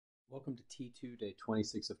Welcome to T2 Day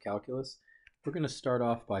 26 of Calculus. We're going to start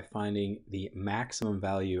off by finding the maximum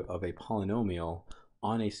value of a polynomial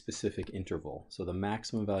on a specific interval. So the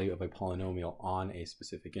maximum value of a polynomial on a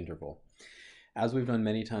specific interval. As we've done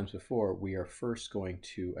many times before, we are first going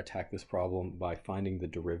to attack this problem by finding the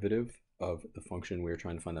derivative of the function we're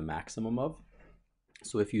trying to find the maximum of.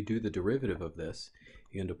 So if you do the derivative of this,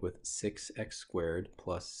 you end up with 6x squared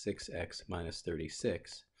plus 6x minus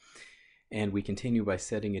 36. And we continue by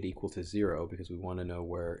setting it equal to 0 because we want to know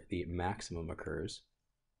where the maximum occurs.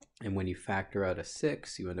 And when you factor out a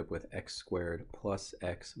 6, you end up with x squared plus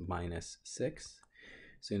x minus 6.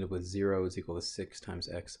 So you end up with 0 is equal to 6 times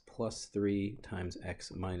x plus 3 times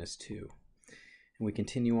x minus 2. And we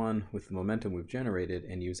continue on with the momentum we've generated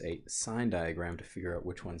and use a sign diagram to figure out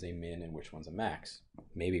which one's a min and which one's a max.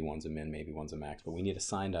 Maybe one's a min, maybe one's a max, but we need a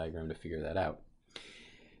sign diagram to figure that out.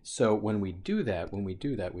 So when we do that,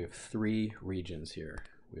 we have three regions here.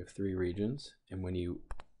 We have three regions, and when you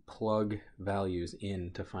plug values in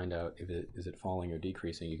to find out if is it falling or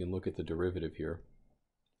decreasing, you can look at the derivative here.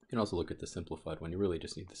 You can also look at the simplified one. You really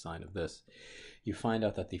just need the sign of this. You find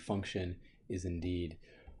out that the function is indeed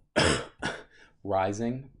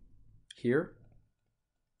rising here,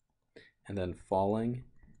 and then falling,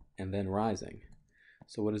 and then rising.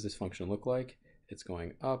 So what does this function look like? It's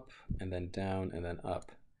going up, and then down, and then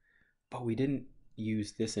up. But we didn't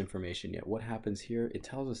use this information yet. What happens here? It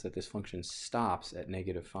tells us that this function stops at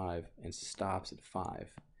 -5 and stops at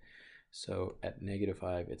 5. So at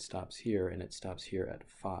 -5 it stops here and it stops here at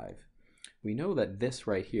 5. We know that this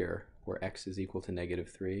right here, where x is equal to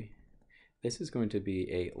 -3, this is going to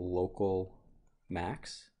be a local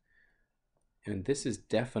max. And this is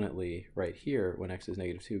definitely right here, when x is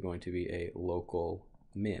 -2, going to be a local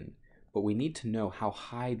min. But we need to know how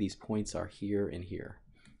high these points are here and here.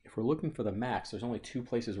 If we're looking for the max, there's only two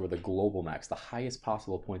places where the global max, the highest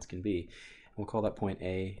possible points can be. We'll call that point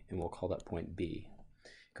A and we'll call that point B.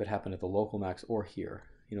 It could happen at the local max or here.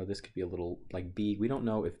 You know, this could be a little like B. We don't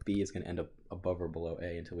know if B is going to end up above or below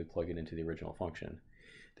A until we plug it into the original function.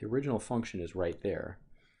 The original function is right there.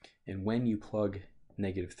 And when you plug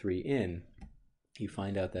 -3 in, you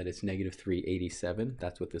find out that it's -387.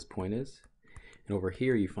 That's what this point is. And over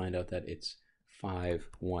here, you find out that it's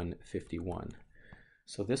 5,151.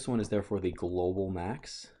 So this one is therefore the global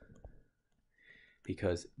max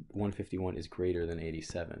because 151 is greater than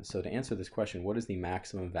 87. So to answer this question, what is the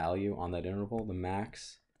maximum value on that interval? The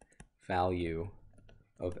max value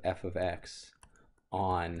of f of x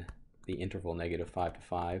on the interval -5 to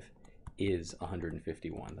 5 is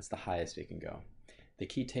 151. That's the highest it can go. The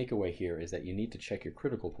key takeaway here is that you need to check your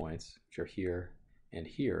critical points, which are here and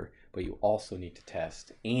here, but you also need to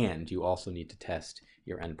test, and you also need to test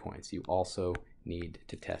your endpoints. You also need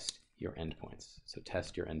to test your endpoints. So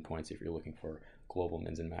test your endpoints if you're looking for global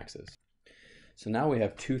mins and maxes. So now we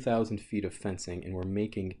have 2,000 feet of fencing, and we're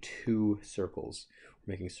making two circles.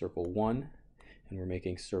 We're making circle 1, and we're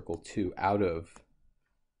making circle 2 out of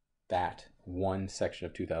that one section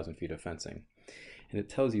of 2,000 feet of fencing. And it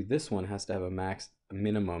tells you this one has to have a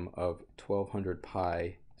minimum of 1,200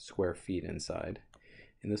 pi square feet inside.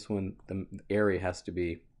 And this one, the area has to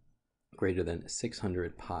be greater than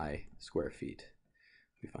 600 pi square feet.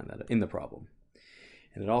 We find that in the problem.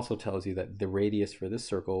 And it also tells you that the radius for this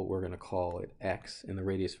circle, we're going to call it x, and the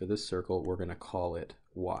radius for this circle, we're going to call it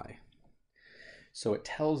y. So it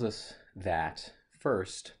tells us that,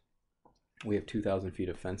 first, we have 2,000 feet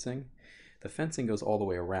of fencing. The fencing goes all the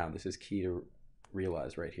way around. This is key to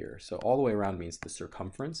realize right here. So all the way around means the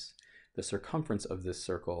circumference. The circumference of this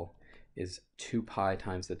circle is 2 pi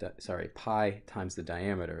times pi times the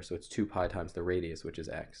diameter, so it's 2 pi times the radius, which is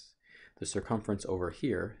x. The circumference over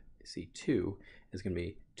here, see 2, is going to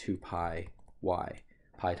be 2 pi y,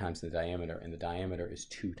 pi times the diameter, and the diameter is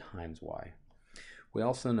 2 times y. We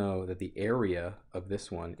also know that the area of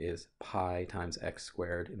this one is pi times x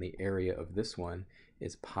squared, and the area of this one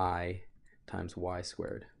is pi times y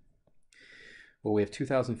squared. Well, we have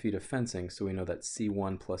 2,000 feet of fencing, so we know that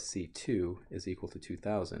C1 plus C2 is equal to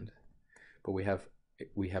 2,000. But we have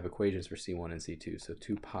equations for C1 and C2, so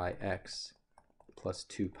 2 pi x plus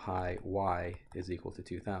 2 pi y is equal to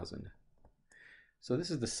 2,000. So this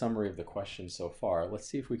is the summary of the question so far. Let's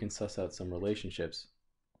see if we can suss out some relationships.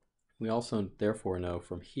 We also therefore know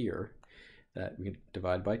from here that we can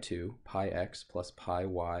divide by 2, pi x plus pi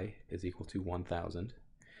y is equal to 1,000.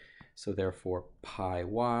 So therefore pi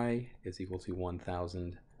y is equal to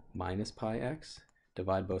 1,000 minus pi x.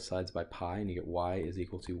 Divide both sides by pi and you get y is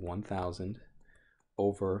equal to 1,000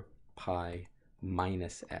 over pi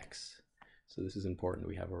minus x. So this is important.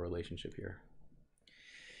 We have a relationship here.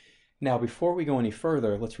 Now, before we go any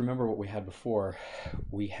further, let's remember what we had before.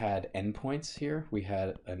 We had endpoints here. We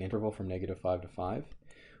had an interval from -5 to 5.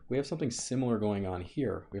 We have something similar going on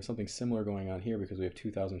here. We have something similar going on here because we have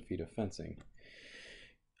 2,000 feet of fencing.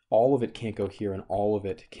 All of it can't go here and all of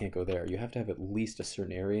it can't go there. You have to have at least a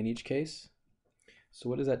certain area in each case. So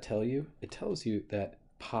what does that tell you? It tells you that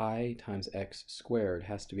pi times x squared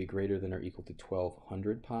has to be greater than or equal to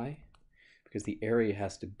 1200 pi, because the area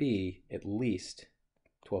has to be at least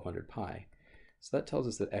 1200 pi. So that tells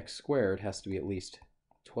us that x squared has to be at least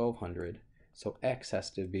 1200. So x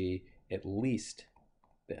has to be at least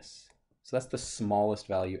this. So that's the smallest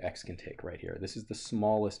value x can take right here. This is the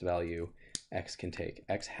smallest value x can take.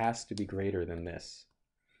 X has to be greater than this.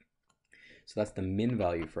 So that's the min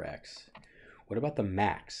value for x. What about the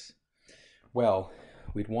max? Well,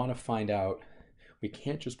 we'd want to find out, we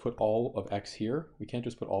can't just put all of x here. We can't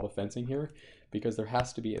just put all the fencing here, because there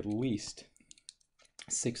has to be at least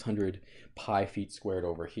 600 pi feet squared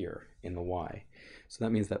over here in the y. So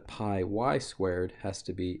that means that pi y squared has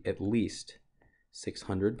to be at least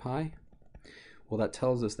 600 pi. Well, that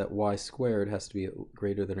tells us that y squared has to be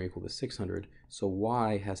greater than or equal to 600, so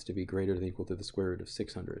y has to be greater than or equal to the square root of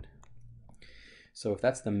 600. So if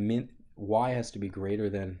that's the min, y has to be greater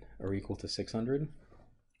than or equal to 600,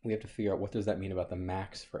 we have to figure out what does that mean about the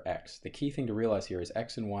max for x. The key thing to realize here is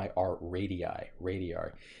x and y are radii,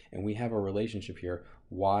 and we have a relationship here,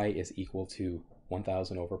 y is equal to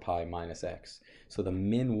 1000 over pi minus x. So the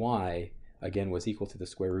min y, again, was equal to the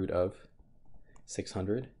square root of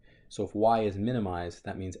 600. So if y is minimized,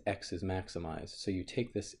 that means x is maximized. So you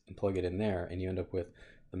take this and plug it in there, and you end up with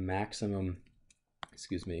the maximum,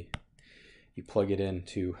 you plug it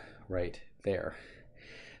into right there.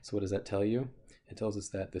 So what does that tell you? It tells us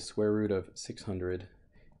that the square root of 600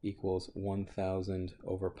 equals 1000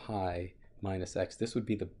 over pi minus x. This would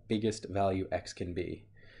be the biggest value x can be.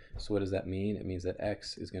 So what does that mean? It means that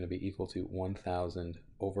x is going to be equal to 1000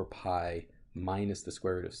 over pi minus the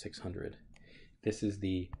square root of 600. This is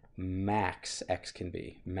the max x can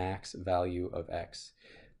be, max value of x,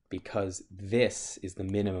 because this is the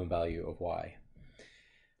minimum value of y.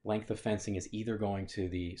 Length of fencing is either going to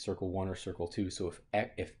the circle 1 or circle 2, so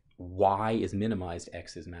if y is minimized,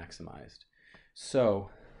 x is maximized. So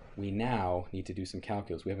we now need to do some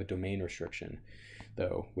calculus. We have a domain restriction,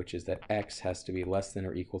 though, which is that x has to be less than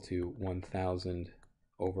or equal to 1000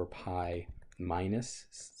 over pi minus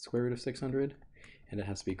square root of 600, and it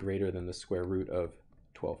has to be greater than the square root of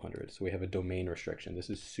 1200. So we have a domain restriction.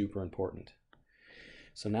 This is super important.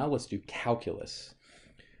 So now let's do calculus,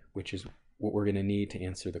 which is what we're going to need to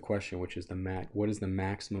answer the question, which is what is the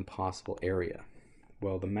maximum possible area?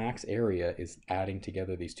 Well, the max area is adding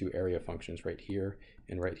together these two area functions right here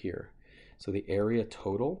and right here. So the area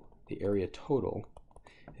total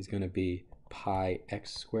is going to be pi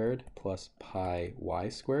x squared plus pi y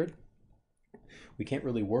squared. We can't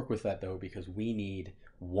really work with that, though, because we need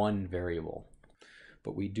one variable.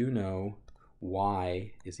 But we do know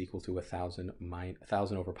y is equal to 1000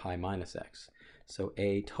 over pi minus x. So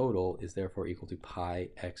a total is therefore equal to pi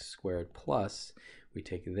x squared plus, we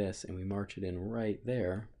take this and we march it in right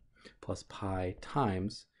there, plus pi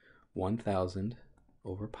times 1000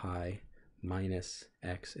 over pi minus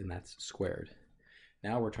x, and that's squared.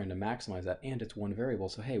 Now we're trying to maximize that, and it's one variable,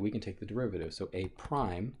 so hey, we can take the derivative. So a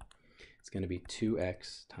prime is going to be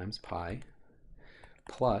 2x times pi,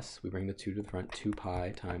 plus, we bring the 2 to the front, 2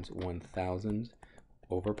 pi times 1000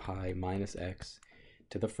 over pi minus x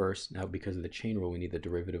to the first. Now, because of the chain rule, we need the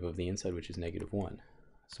derivative of the inside, which is -1.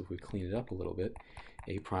 So if we clean it up a little bit,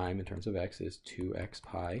 a prime in terms of x is 2x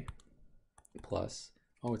pi plus,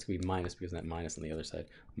 oh, it's going to be minus because of that minus on the other side,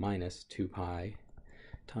 minus 2 pi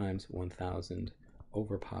times 1000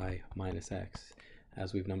 over pi minus x.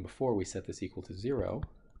 As we've done before, we set this equal to 0,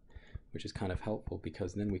 which is kind of helpful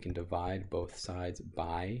because then we can divide both sides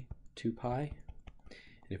by 2 pi.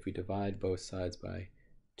 And if we divide both sides by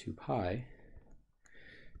 2 pi,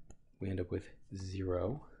 we end up with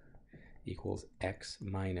 0 equals x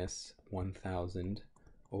minus 1000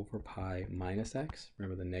 over pi minus x.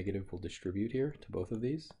 Remember, the negative will distribute here to both of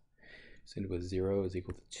these. So end up with 0 is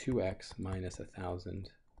equal to 2x minus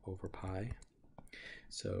 1000 over pi.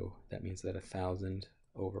 So that means that 1000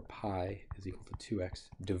 over pi is equal to 2x.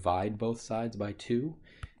 Divide both sides by 2,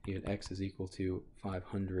 you get x is equal to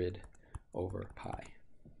 500 over pi.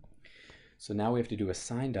 So now we have to do a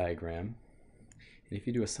sign diagram. And if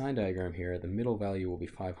you do a sign diagram here, the middle value will be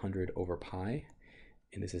 500 over pi,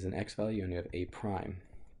 and this is an x value, and you have a prime.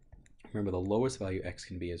 Remember, the lowest value x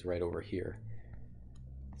can be is right over here,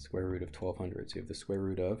 square root of 1200. So you have the square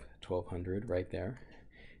root of 1200 right there.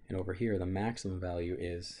 And over here, the maximum value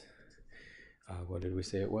is What did we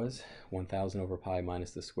say it was? 1000 over pi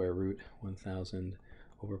minus the square root, 1000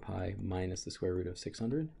 over pi minus the square root of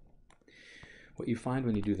 600. What you find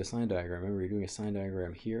when you do the sign diagram, remember you're doing a sign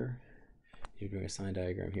diagram here, you're doing a sign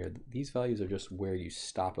diagram here. These values are just where you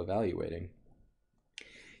stop evaluating.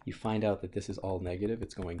 You find out that this is all negative,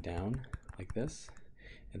 it's going down like this,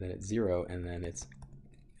 and then it's 0, and then it's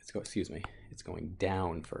going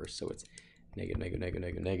down first, so it's negative, negative, negative,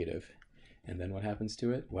 negative, negative. And then what happens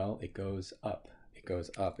to it? Well, it goes up. It goes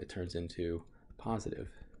up. It turns into positive.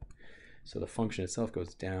 So the function itself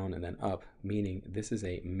goes down and then up, meaning this is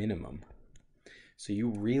a minimum. So you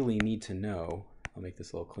really need to know, I'll make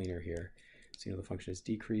this a little cleaner here. So you know the function is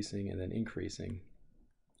decreasing and then increasing.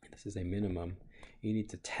 This is a minimum. You need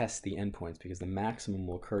to test the endpoints because the maximum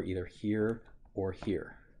will occur either here or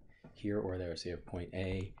here. Here or there. So you have point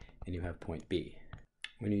A and you have point B.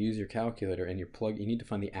 When you use your calculator and you need to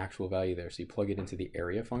find the actual value there. So you plug it into the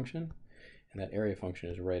area function, and that area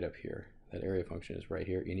function is right up here. That area function is right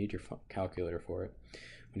here. You need your calculator for it.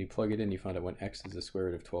 When you plug it in, you find out when x is the square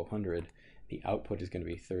root of 1200, the output is going to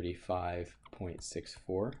be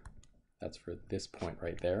 35.64. That's for this point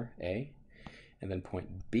right there, A. And then point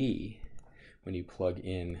B, when you plug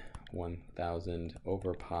in 1000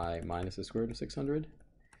 over pi minus the square root of 600,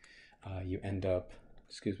 you end up,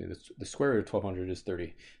 the square root of 1200 is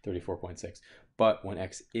 34.6. But when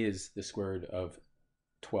x is the square root of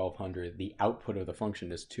 1200, the output of the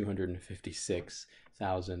function is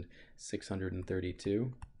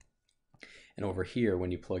 256,632. And over here,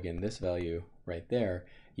 when you plug in this value right there,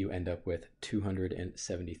 you end up with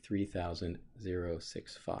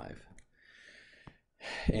 273,065.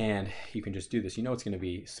 And you can just do this. You know it's going to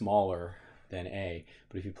be smaller than A,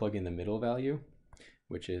 but if you plug in the middle value,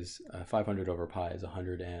 which is 500 over pi is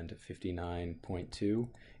 159.2,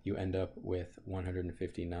 you end up with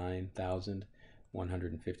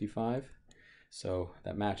 159,155. So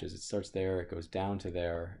that matches. It starts there, it goes down to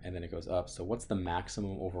there, and then it goes up. So what's the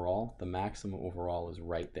maximum overall? The maximum overall is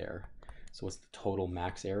right there. So what's the total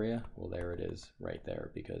max area? Well, there it is right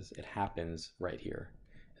there because it happens right here.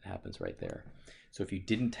 It happens right there. So if you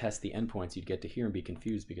didn't test the endpoints, you'd get to here and be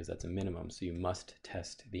confused because that's a minimum. So you must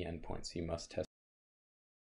test the endpoints. You must test